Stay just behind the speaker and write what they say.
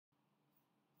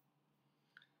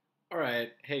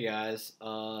Alright, hey guys,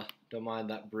 don't mind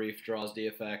that brief DrawsD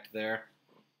effect there.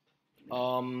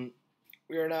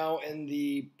 We are now in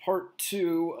the part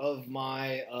 2 of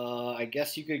my, I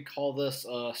guess you could call this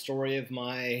a story of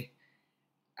my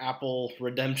Apple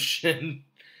redemption.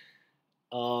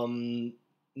 um,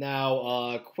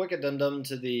 Quick addendum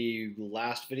to the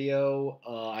last video,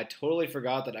 I totally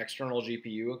forgot that external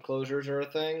GPU enclosures are a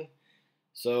thing.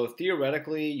 So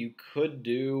theoretically, you could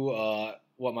do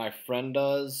what my friend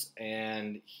does,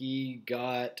 and he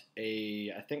got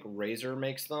I think Razer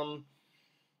makes them.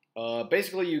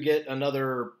 Basically, you get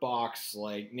another box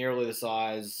like nearly the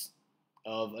size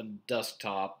of a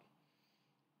desktop,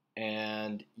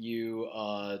 and you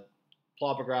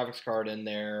plop a graphics card in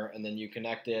there, and then you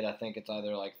connect it. I think it's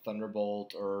either like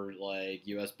Thunderbolt or like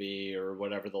USB or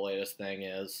whatever the latest thing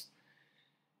is.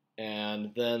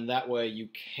 And then that way you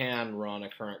can run a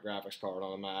current graphics card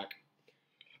on a Mac.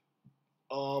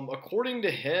 According to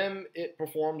him, it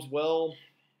performs well,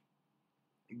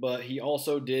 but he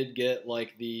also did get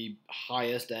like the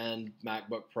highest end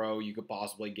MacBook Pro you could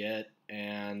possibly get,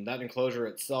 and that enclosure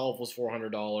itself was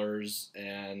 $400,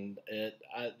 and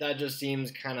that just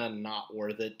seems kind of not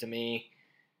worth it to me.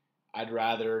 I'd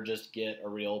rather just get a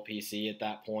real PC at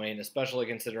that point, especially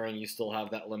considering you still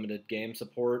have that limited game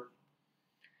support.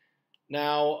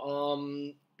 Now,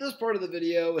 this part of the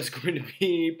video is going to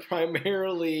be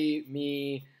primarily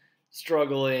me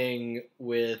struggling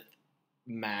with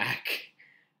Mac.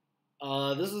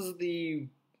 This is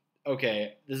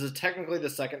technically the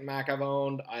second Mac I've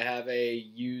owned. I have a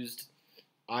used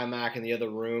iMac in the other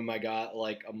room I got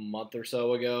like a month or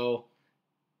so ago,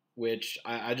 which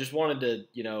I just wanted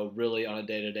to, really on a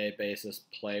day-to-day basis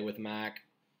play with Mac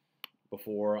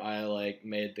before I like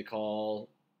made the call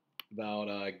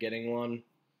about getting one.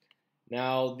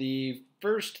 Now, the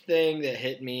first thing that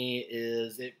hit me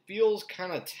is it feels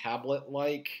kind of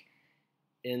tablet-like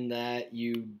in that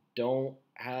you don't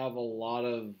have a lot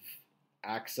of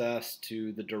access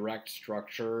to the direct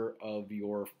structure of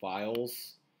your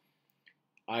files.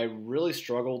 I really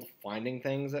struggled finding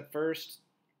things at first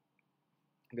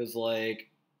because, okay,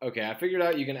 I figured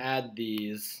out you can add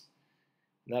these.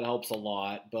 That helps a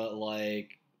lot, but oh,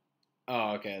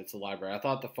 okay, it's a library. I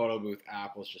thought the photo booth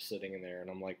app was just sitting in there,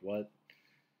 and I'm like, what?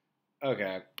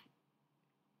 Okay.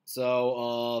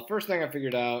 So, first thing I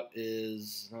figured out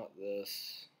is not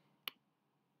this,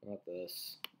 not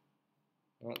this,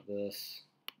 not this.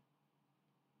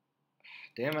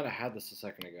 Damn it, I had this a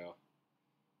second ago.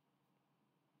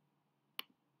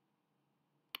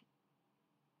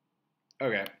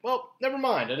 Okay, well, never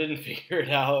mind. I didn't figure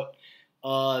it out.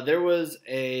 There was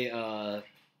a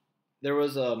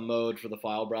mode for the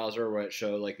file browser where it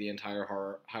showed like the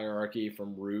entire hierarchy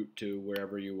from root to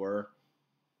wherever you were,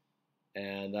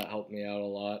 and that helped me out a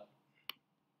lot.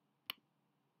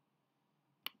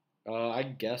 I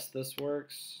guess this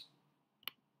works.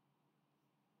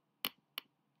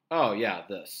 Oh yeah,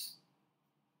 this.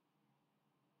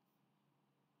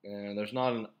 And there's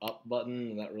not an up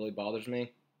button, and that really bothers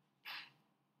me.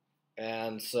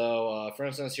 And so, for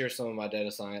instance, here's some of my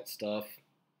data science stuff.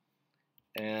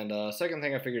 And second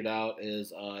thing I figured out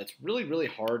is it's really, really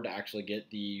hard to actually get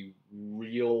the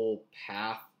real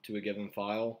path to a given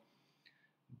file.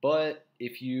 But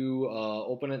if you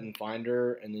open it in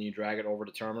Finder and then you drag it over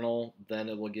to Terminal, then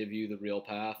it will give you the real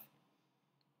path.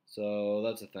 So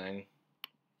that's a thing.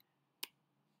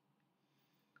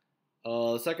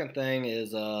 The second thing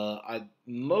is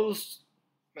most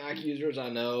Mac users I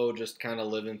know just kind of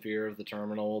live in fear of the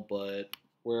terminal, but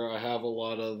where I have a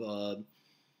lot of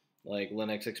like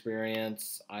Linux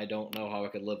experience, I don't know how I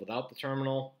could live without the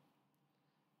terminal.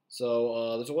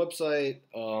 So there's a website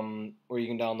where you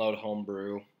can download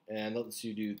Homebrew, and that lets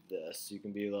you do this. You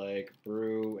can be like,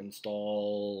 brew,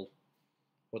 install,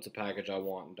 what's a package I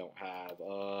want and don't have?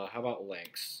 How about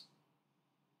links?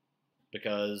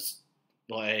 Because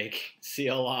like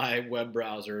CLI web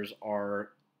browsers are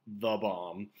the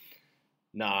bomb.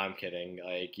 Nah, I'm kidding.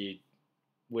 Like,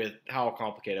 with how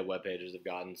complicated web pages have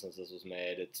gotten since this was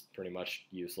made, it's pretty much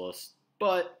useless.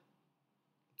 But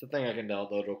it's a thing I can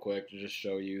download real quick to just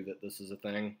show you that this is a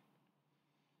thing.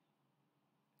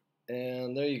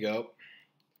 And there you go.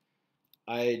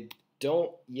 I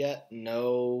don't yet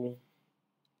know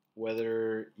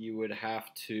whether you would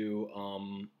have to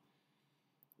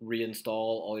reinstall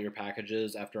all your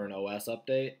packages after an OS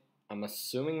update. I'm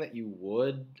assuming that you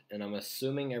would, and I'm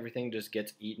assuming everything just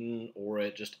gets eaten or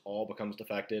it just all becomes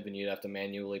defective and you'd have to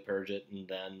manually purge it and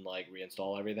then like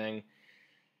reinstall everything.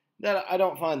 That I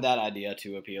don't find that idea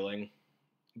too appealing,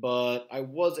 but I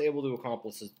was able to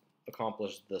accomplish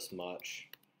this much.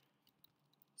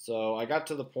 So I got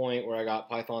to the point where I got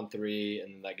Python 3,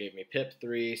 and that gave me pip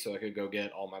 3, so I could go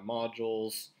get all my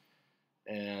modules.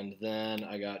 And then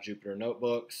I got Jupyter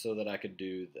Notebook so that I could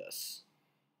do this.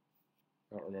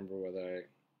 I don't remember whether I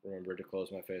remembered to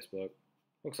close my Facebook.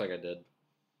 Looks like I did.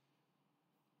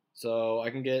 So I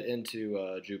can get into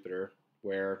Jupyter,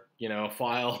 where, you know,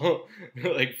 file,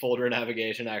 like folder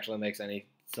navigation actually makes any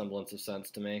semblance of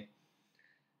sense to me.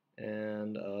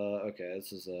 And, okay,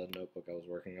 this is a notebook I was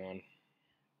working on.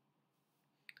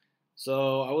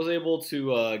 So I was able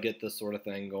to get this sort of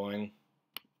thing going.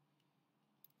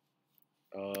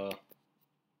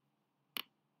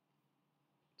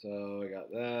 So I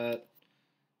got that.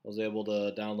 I was able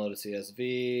to download a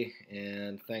CSV,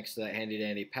 and thanks to that handy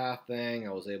dandy path thing,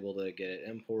 I was able to get it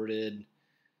imported,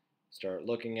 start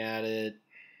looking at it,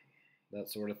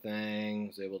 that sort of thing. I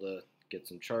was able to get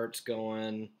some charts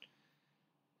going,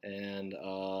 and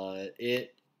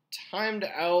it timed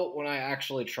out when I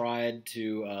actually tried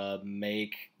to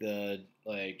make the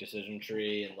like decision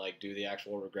tree and like do the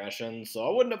actual regression. So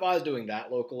I wouldn't advise doing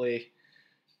that locally.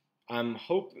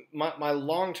 My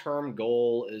long-term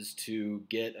goal is to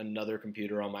get another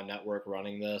computer on my network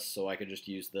running this, so I could just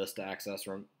use this to access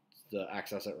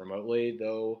it remotely.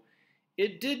 Though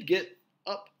it did get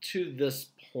up to this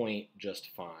point just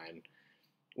fine.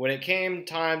 When it came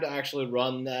time to actually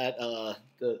run that,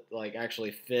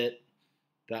 actually fit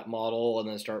that model and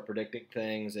then start predicting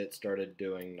things, it started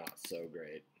doing not so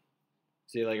great.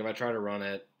 See, like if I try to run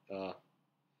it, oh,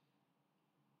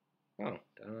 did I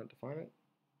not define it?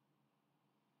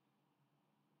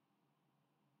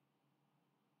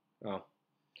 Oh,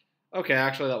 okay,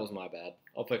 actually that was my bad.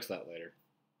 I'll fix that later.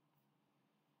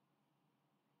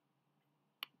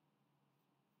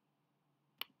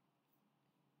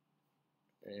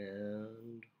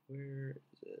 And where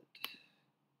is it?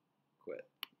 Quit.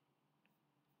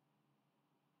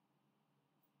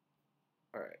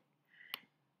 All right.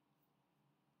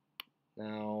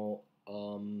 Now,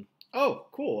 oh,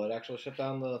 cool. It actually shut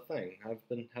down the thing. I've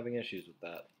been having issues with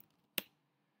that.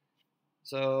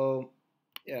 So,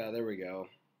 yeah, there we go.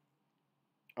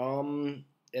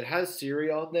 It has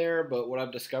Siri on there, but what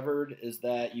I've discovered is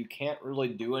that you can't really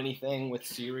do anything with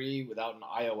Siri without an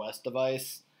iOS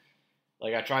device.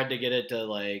 Like I tried to get it to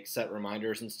like set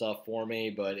reminders and stuff for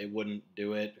me, but it wouldn't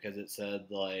do it because it said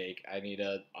like I need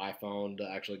an iPhone to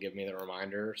actually give me the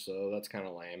reminder, so that's kind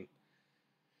of lame.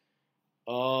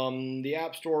 The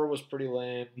App Store was pretty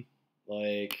lame.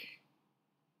 Like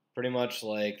pretty much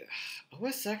like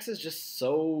OS X is just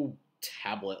so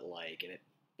tablet-like, and it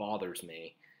bothers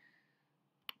me.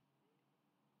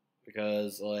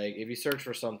 Because like if you search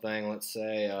for something, let's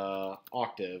say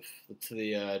Octave, it's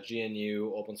the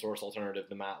GNU open source alternative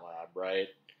to MATLAB, right?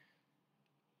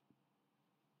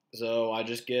 So I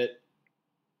just get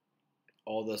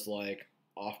all this like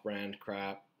off-brand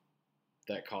crap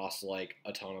that costs like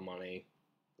a ton of money.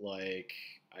 Like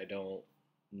I don't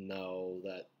know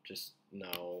that. Just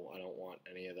no, I don't want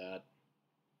any of that.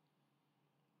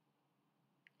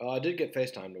 I did get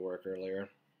FaceTime to work earlier.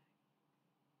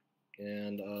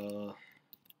 And well,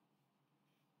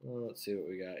 let's see what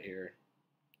we got here.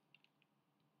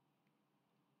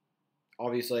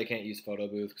 Obviously, I can't use Photo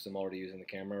Booth because I'm already using the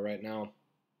camera right now.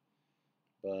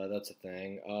 But that's a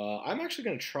thing. I'm actually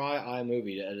going to try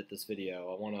iMovie to edit this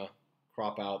video. I want to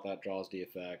crop out that JAWS-D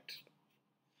effect.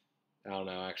 I don't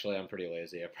know. Actually, I'm pretty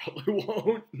lazy. I probably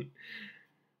won't.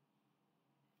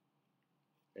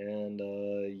 And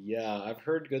yeah, I've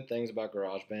heard good things about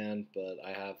GarageBand, but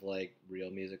I have like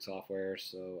real music software,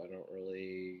 so I don't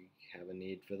really have a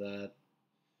need for that.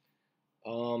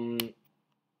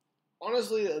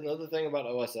 Honestly, another thing about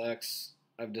OS X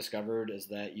I've discovered is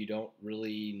that you don't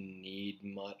really need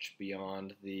much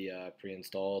beyond the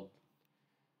pre-installed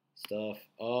stuff.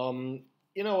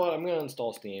 You know what? I'm gonna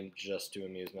install Steam just to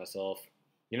amuse myself.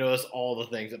 You notice all the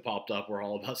things that popped up were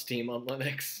all about Steam on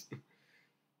Linux.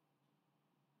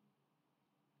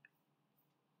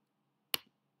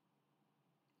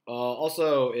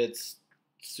 Also, it's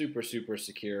super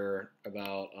secure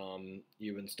about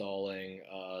you installing.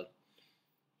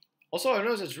 Also, I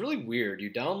noticed it's really weird. You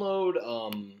download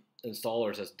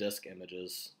installers as disk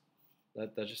images.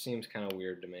 That just seems kind of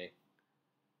weird to me.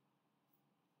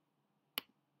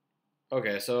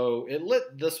 Okay, so it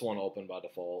lit this one open by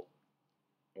default,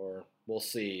 or we'll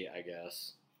see, I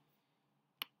guess.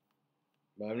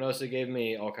 But I've noticed it gave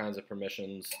me all kinds of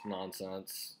permissions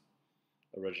nonsense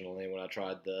originally when I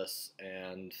tried this,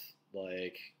 and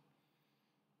like,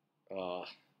 it was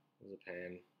a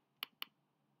pain.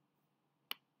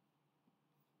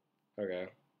 Okay,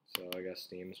 so I guess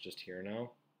Steam's just here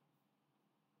now.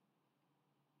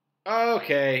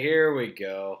 Okay, here we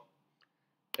go.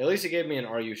 At least it gave me an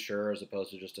 "Are you sure?" as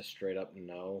opposed to just a straight up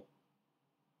no.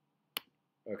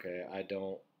 Okay, I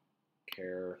don't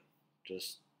care.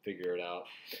 Just figure it out.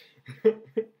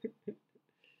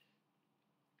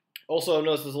 Also,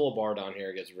 notice this little bar down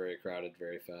here gets very crowded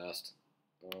very fast.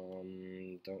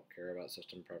 Don't care about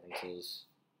system preferences.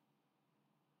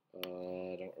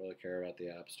 Don't really care about the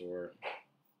App Store.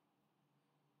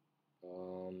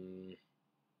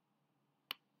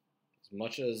 As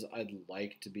much as I'd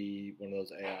like to be one of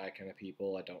those AI kind of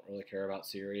people, I don't really care about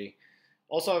Siri.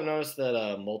 Also, I've noticed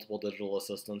that multiple digital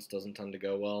assistants doesn't tend to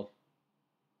go well.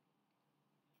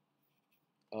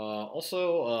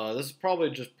 This is probably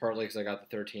just partly because I got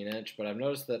the 13-inch, but I've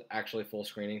noticed that actually full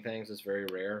screening things is very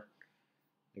rare.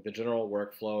 Like the general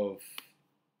workflow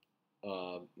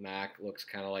of Mac looks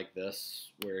kind of like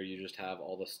this, where you just have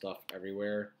all the stuff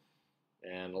everywhere,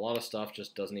 and a lot of stuff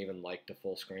just doesn't even like to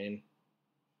full screen.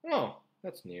 Oh,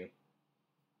 that's new.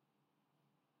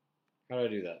 How do I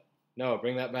do that? No,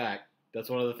 bring that back. That's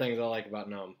one of the things I like about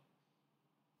GNOME.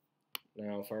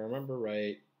 Now, if I remember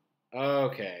right,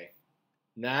 okay.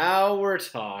 Now we're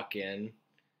talking.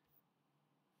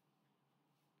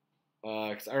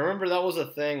 Because I remember that was a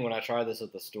thing when I tried this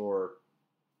at the store,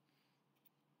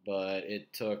 but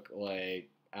it took, like,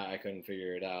 I couldn't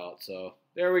figure it out. So,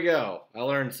 there we go. I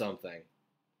learned something.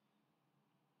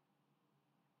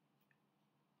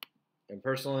 And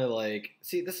personally, like,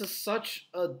 see, this is such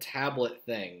a tablet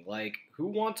thing. Like, who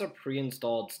wants a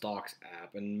pre-installed stocks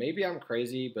app? And maybe I'm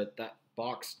crazy, but that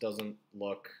box doesn't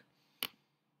look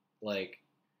like...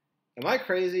 Am I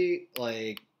crazy?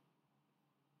 Like,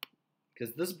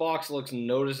 because this box looks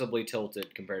noticeably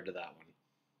tilted compared to that one.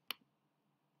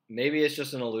 Maybe it's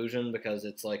just an illusion because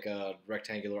it's like a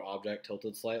rectangular object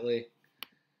tilted slightly.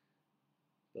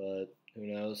 But who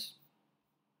knows?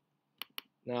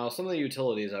 Now, some of the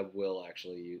utilities I will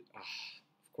actually use.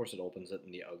 Of course, it opens it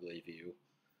in the ugly view.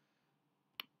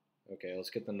 Okay, let's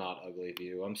get the not ugly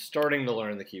view. I'm starting to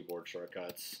learn the keyboard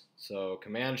shortcuts. So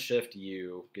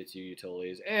Command-Shift-U gets you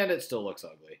utilities, and it still looks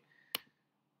ugly.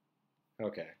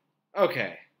 Okay.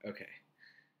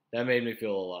 That made me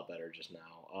feel a lot better just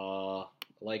now.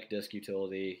 Like disk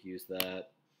utility, use that.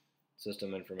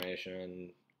 System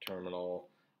information, terminal.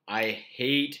 I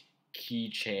hate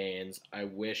keychains. I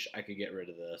wish I could get rid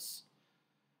of this.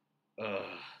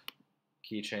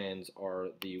 Keychains are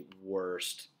the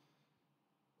worst.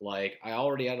 Like, I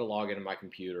already had to log into my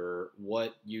computer.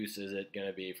 What use is it going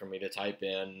to be for me to type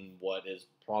in what is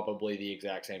probably the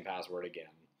exact same password again?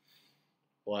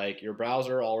 Like, your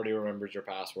browser already remembers your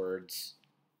passwords.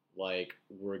 Like,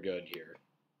 we're good here.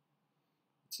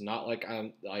 It's not like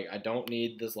I don't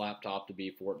need this laptop to be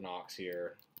Fort Knox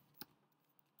here.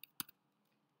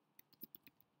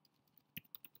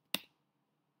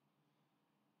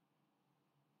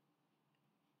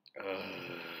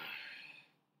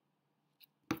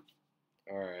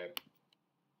 Alright.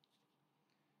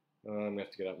 I'm going to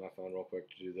have to get out my phone real quick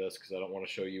to do this because I don't want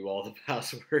to show you all the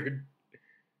password.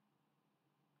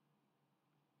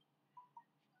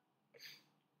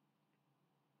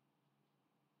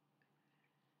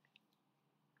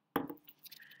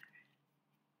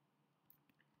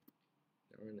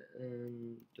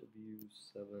 NW7F.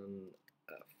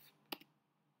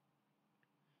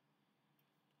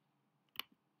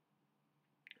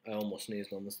 I almost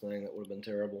sneezed on this thing. That would have been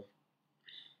terrible.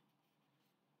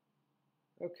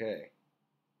 Okay.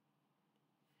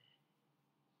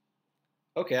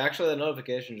 Okay, actually, that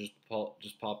notification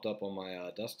just popped up on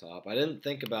my desktop. I didn't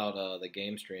think about the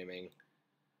game streaming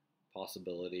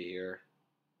possibility here.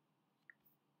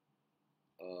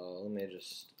 Let me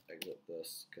just exit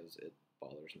this because it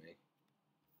bothers me.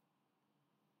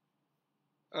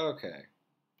 Okay.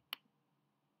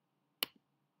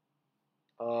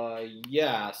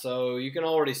 Yeah, so you can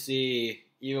already see,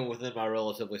 even within my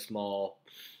relatively small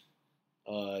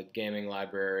gaming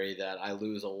library, that I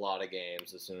lose a lot of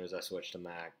games as soon as I switch to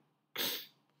Mac.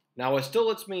 Now, it still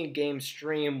lets me game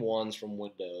stream ones from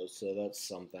Windows, so that's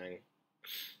something.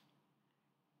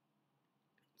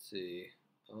 Let's see.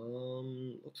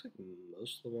 Looks like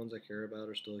most of the ones I care about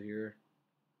are still here.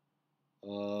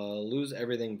 Lose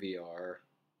everything VR,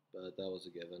 but that was a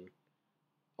given.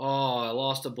 Oh, I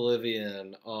lost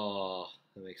Oblivion. Oh,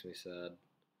 that makes me sad.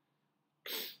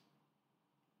 I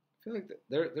feel like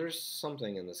there's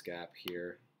something in this gap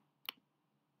here.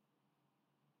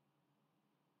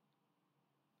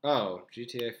 Oh,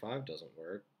 GTA 5 doesn't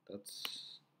work.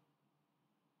 That's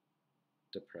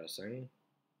depressing.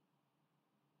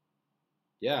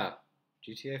 Yeah,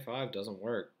 GTA 5 doesn't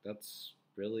work. That's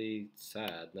really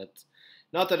sad. That's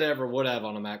not that it ever would have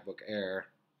on a MacBook Air.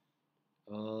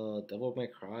 Devil May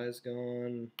Cry's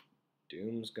gone.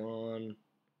 Doom's gone.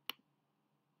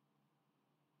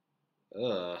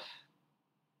 Ugh.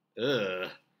 Ugh.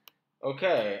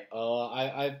 Okay.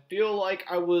 I feel like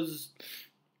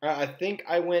I think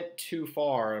I went too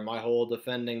far in my whole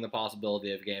defending the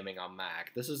possibility of gaming on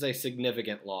Mac. This is a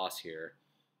significant loss here.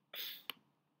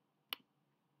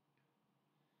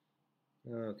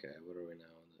 Okay, what are we now?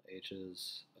 The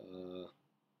H's.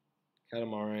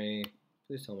 Katamari.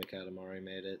 Please tell me Katamari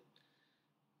made it.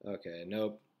 Okay,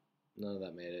 nope. None of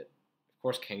that made it. Of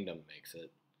course, Kingdom makes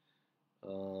it.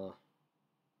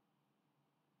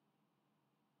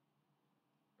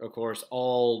 Of course,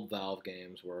 all Valve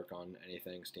games work on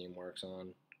anything Steam works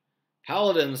on.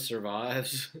 Paladins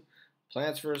survives.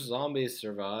 Plants vs. Zombies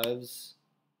survives.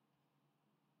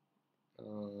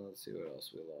 Let's see what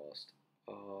else we lost.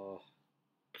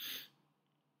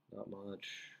 Not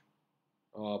much.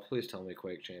 Please tell me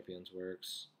Quake Champions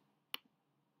works.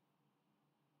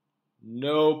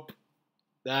 Nope.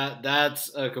 That's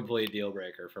a complete deal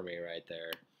breaker for me right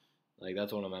there. Like,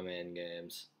 that's one of my main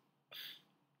games.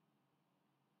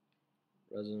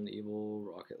 Resident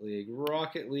Evil, Rocket League.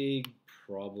 Rocket League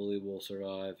probably will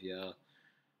survive, yeah.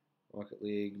 Rocket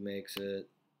League makes it.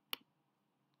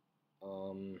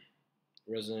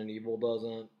 Resident Evil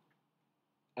doesn't.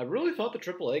 I really thought the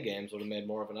AAA games would have made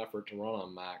more of an effort to run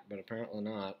on Mac, but apparently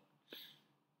not.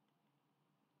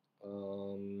 A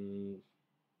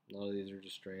lot of these are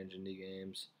just strange indie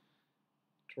games.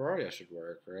 Terraria should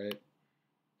work, right?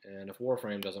 And if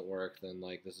Warframe doesn't work, then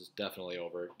like this is definitely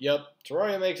over. Yep,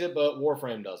 Terraria makes it, but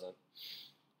Warframe doesn't.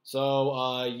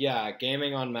 So yeah,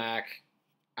 gaming on Mac,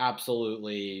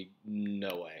 absolutely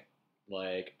no way.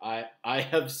 Like I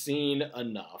have seen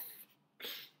enough.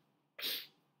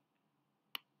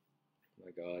 Oh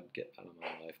my God, get out of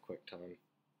my life, QuickTime.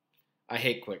 I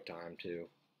hate QuickTime too.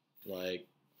 Like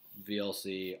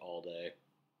VLC all day.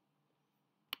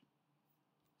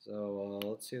 So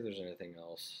let's see if there's anything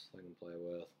else I can play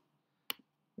with.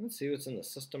 Let's see what's in the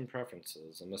system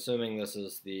preferences. I'm assuming this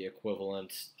is the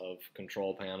equivalent of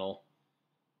control panel.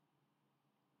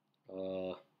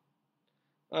 Oh,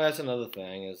 that's another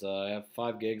thing, is I have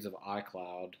 5 gigs of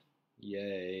iCloud.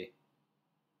 Yay.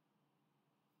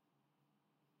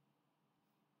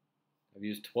 I've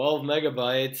used 12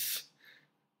 megabytes.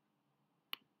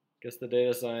 Guess the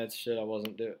data science shit I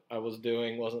was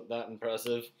doing wasn't that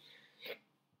impressive.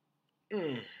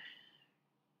 Ooh,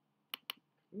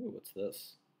 what's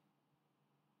this?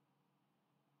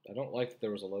 I don't like that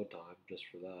there was a load time just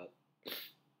for that.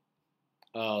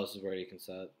 Oh, this is where you can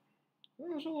set. Oh,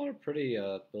 there's a lot of pretty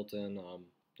built-in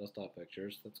desktop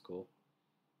pictures. That's cool.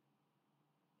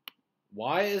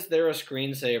 Why is there a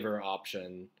screensaver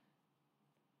option?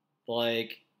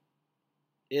 Like,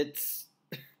 it's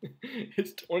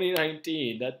it's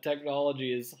 2019. That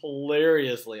technology is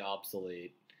hilariously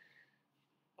obsolete.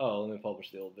 Oh, let me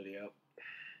publish the old video.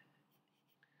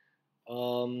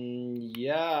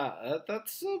 Yeah,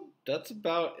 that's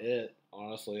about it,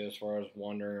 honestly, as far as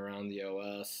wandering around the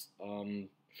OS.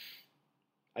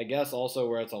 I guess also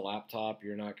where it's a laptop,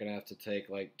 you're not gonna have to take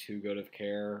like too good of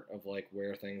care of like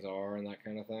where things are and that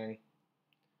kind of thing.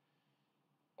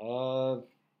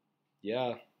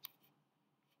 Yeah.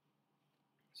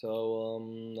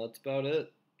 So, that's about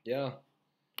it. Yeah.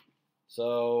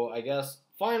 So, I guess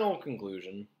final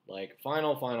conclusion. Like,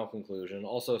 final conclusion.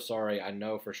 Also, sorry, I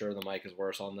know for sure the mic is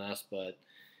worse on this, but,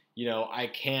 you know, I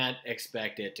can't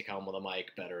expect it to come with a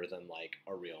mic better than, like,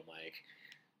 a real mic.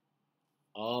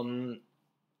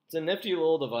 It's a nifty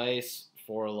little device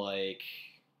for, like,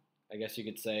 I guess you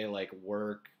could say, like,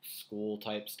 work, school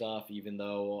type stuff, even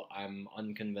though I'm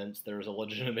unconvinced there's a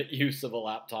legitimate use of a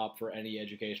laptop for any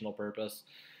educational purpose.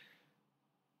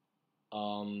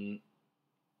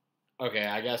 Okay,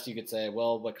 I guess you could say,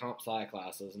 well, the comp sci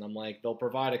classes, and I'm like, they'll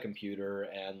provide a computer,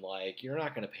 and like, you're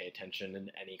not going to pay attention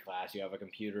in any class you have a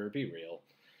computer, be real.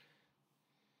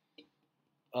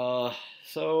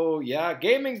 So yeah,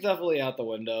 gaming's definitely out the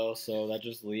window, so that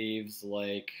just leaves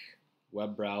like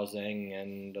web browsing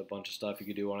and a bunch of stuff you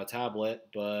could do on a tablet,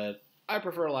 but I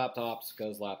prefer laptops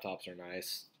because laptops are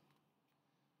nice.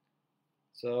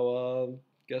 So,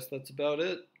 guess that's about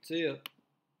it. See ya.